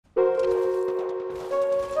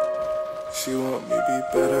She want me be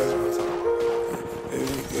better.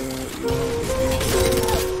 Baby girl, you want me be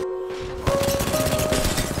better.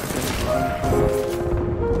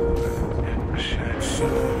 She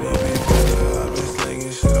want me be better. I've been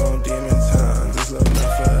slinging shit on demon time. This love not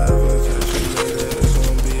forever. Catch you later. It's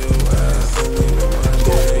gonna be a while. Send me with my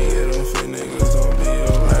gang. Yeah, them fit niggas gon' be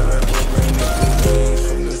alright. Like what bring niggas wings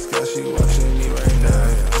from the sky. She watching me right now.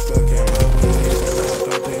 I'm stuck in my ways. I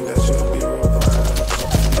don't think that she'll be real fine.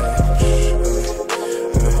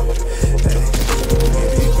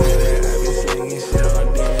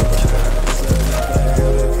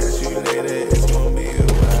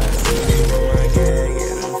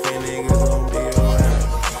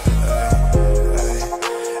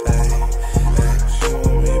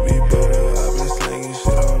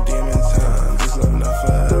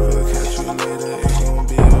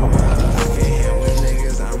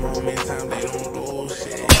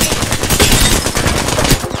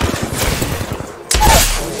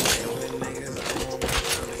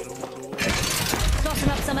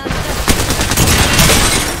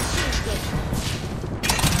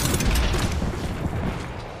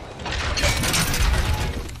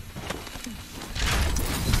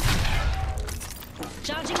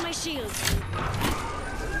 Charging my shields.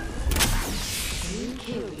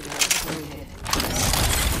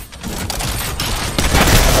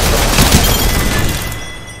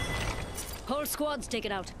 Whole squad's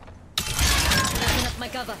taken out. Backing up my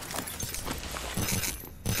cover.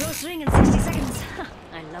 Close ring in 60 seconds.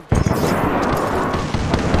 I love that.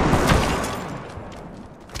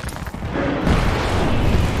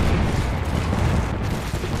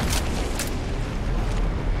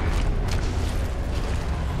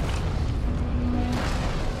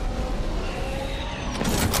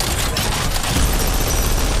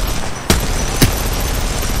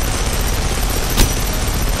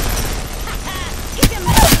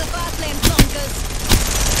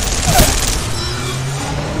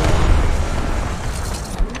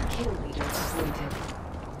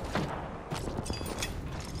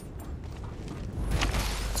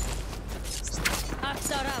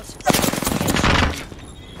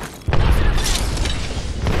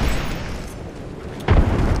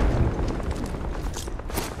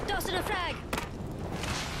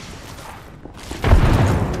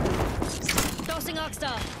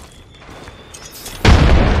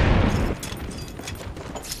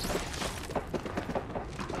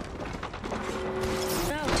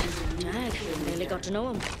 Got to know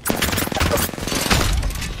him.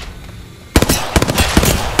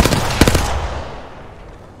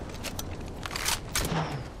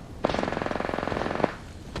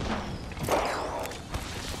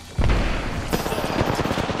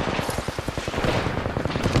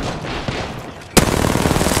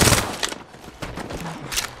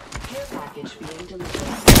 Care package being delivered.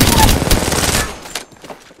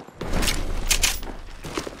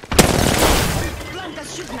 Blanca's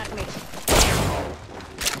shooting at me.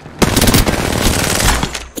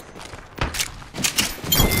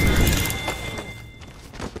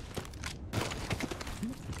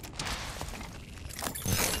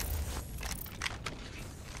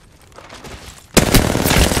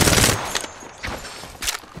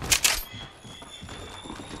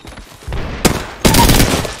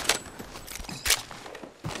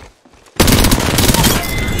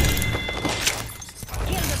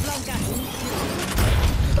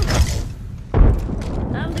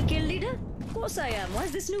 I'm the kill leader? Of course I am.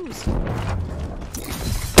 Why's this news?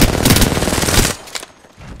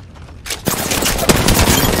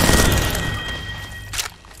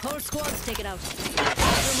 Whole squad's taken out. I'll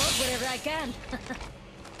promote wherever I can.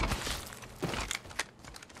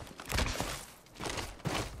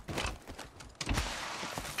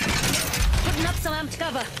 Putting up some amped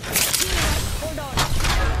cover. Hold on.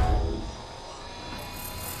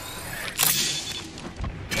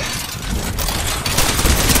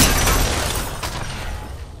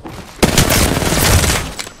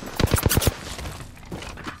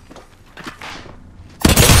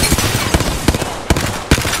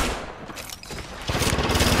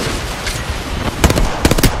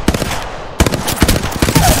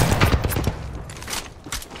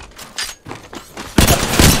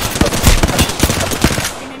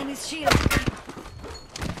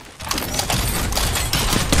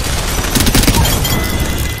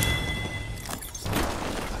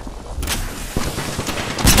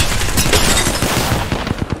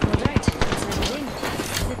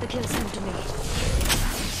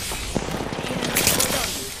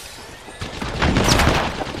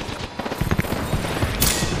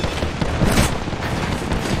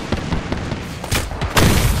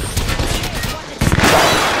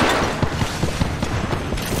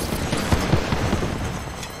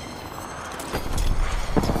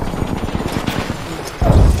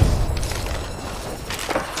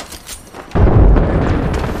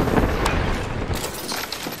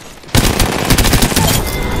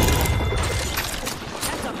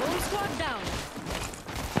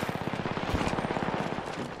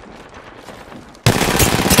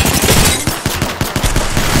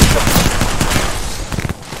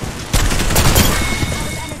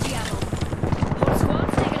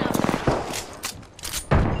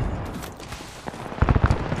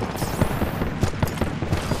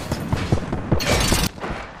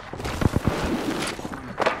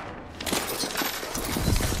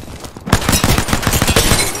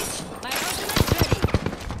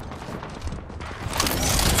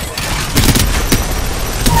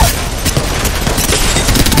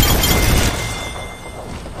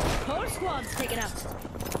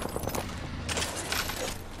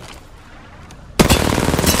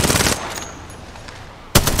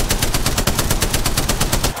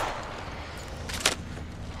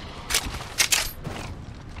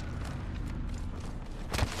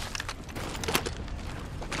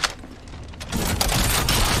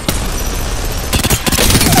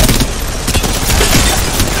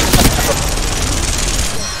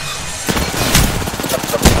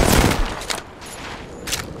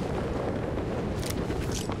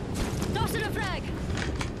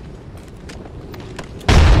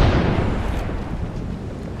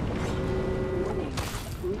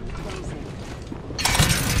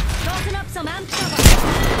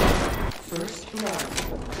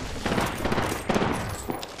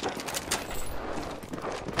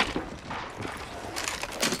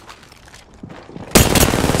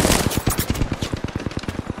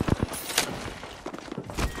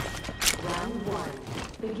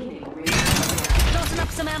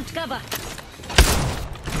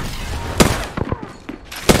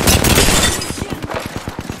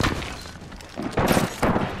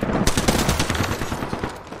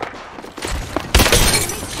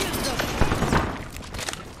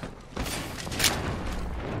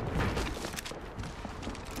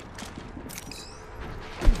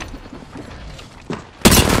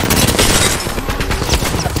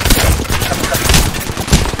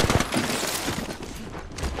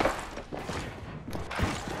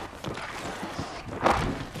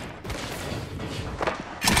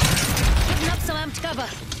 cover.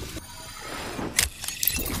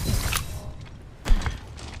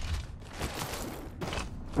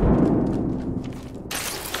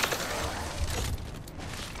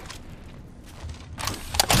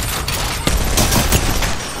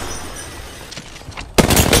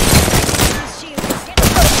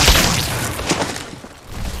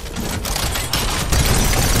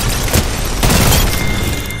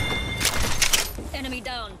 Enemy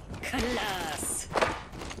down. Class.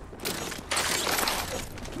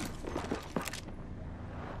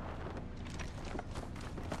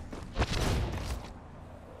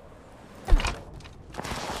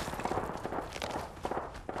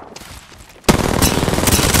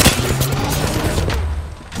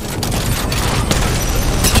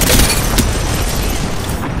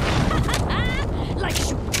 Like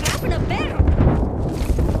shooting crap in a barrel.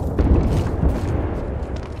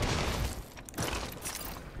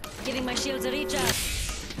 Giving my shields a recharge.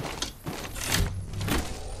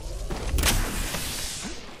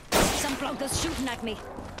 Some plonkers shooting at me.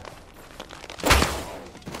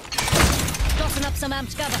 Tossing up some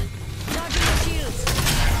amped cover. Charging my shields.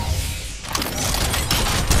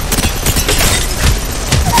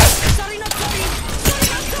 Sorry, not sorry. Sorry,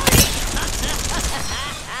 not sorry.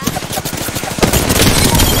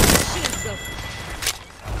 Shields broke.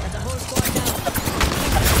 That's a whole squad down.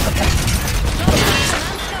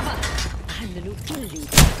 I'm the new kill lead.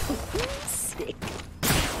 Sick.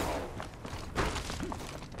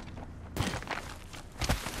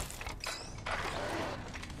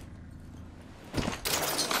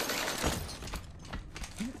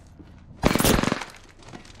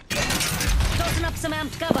 Tossing up some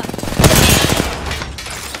amped cover.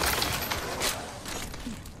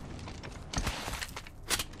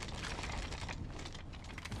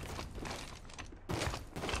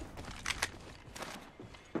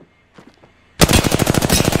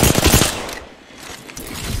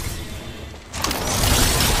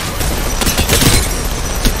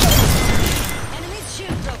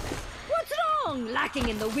 Lacking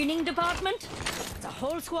in the winning department? It's a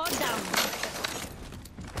whole squad down.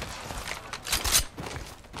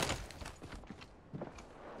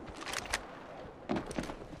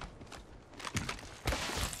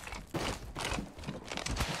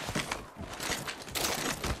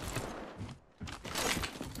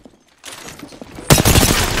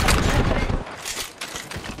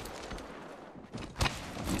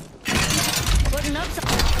 Putting up some...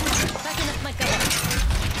 Backing up my cover.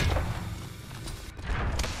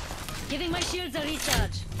 Giving my shields a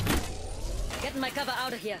recharge. Getting my cover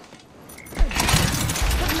out of here.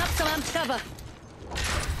 Putting up some amped cover.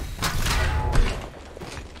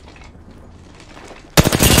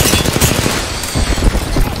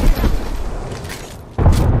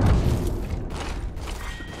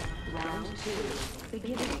 Round 2.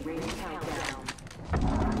 Beginning ring countdown.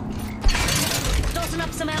 Tossing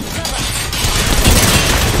up some amped cover.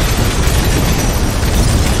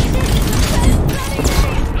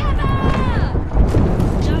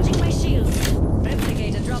 Charging my shields.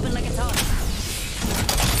 Replicator dropping like it's hot.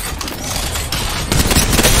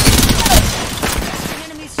 An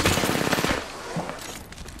enemy's shield.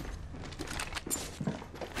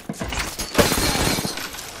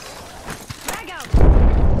 Frag out.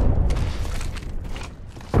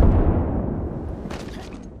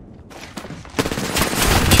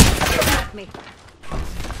 At me.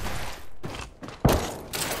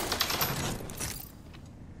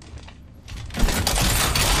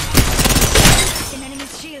 An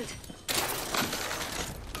enemy's shield.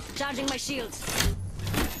 Charging my shields.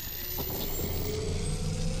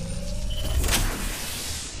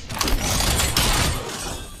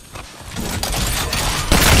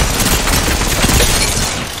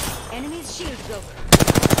 Enemy's shield broke.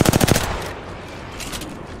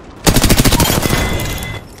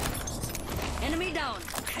 Enemy down.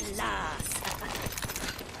 Class.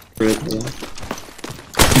 We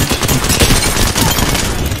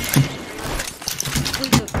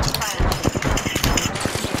took fire.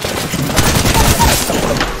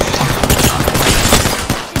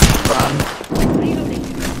 Reloading.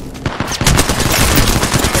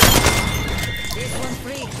 This one's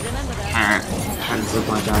free. Remember that. Hands up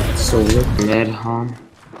my dad. Soldier. Red home.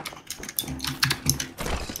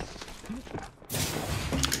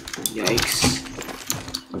 Yikes.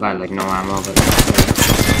 I got like no ammo, but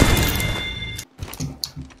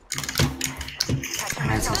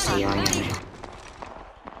that's a CI.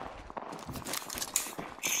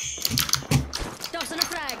 Tossing a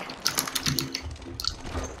frag.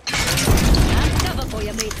 And cover for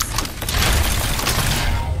your mates.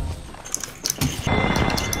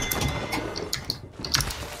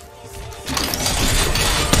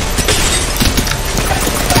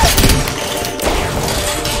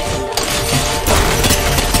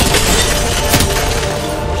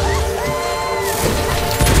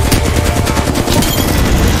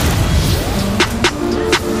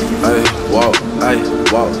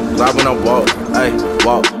 walk, glide when I walk, ayy,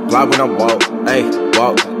 walk, glide when I walk, ayy,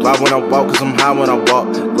 walk, glide when I walk, cause I'm high when I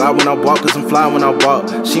walk, glide when I walk, cause I'm fly when I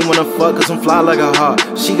walk, she wanna fuck cause I'm fly like a hawk,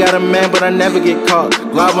 she got a man but I never get caught,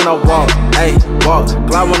 glide when I walk, ayy, walk,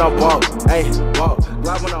 glide when I walk, ayy, walk,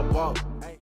 glide when I walk.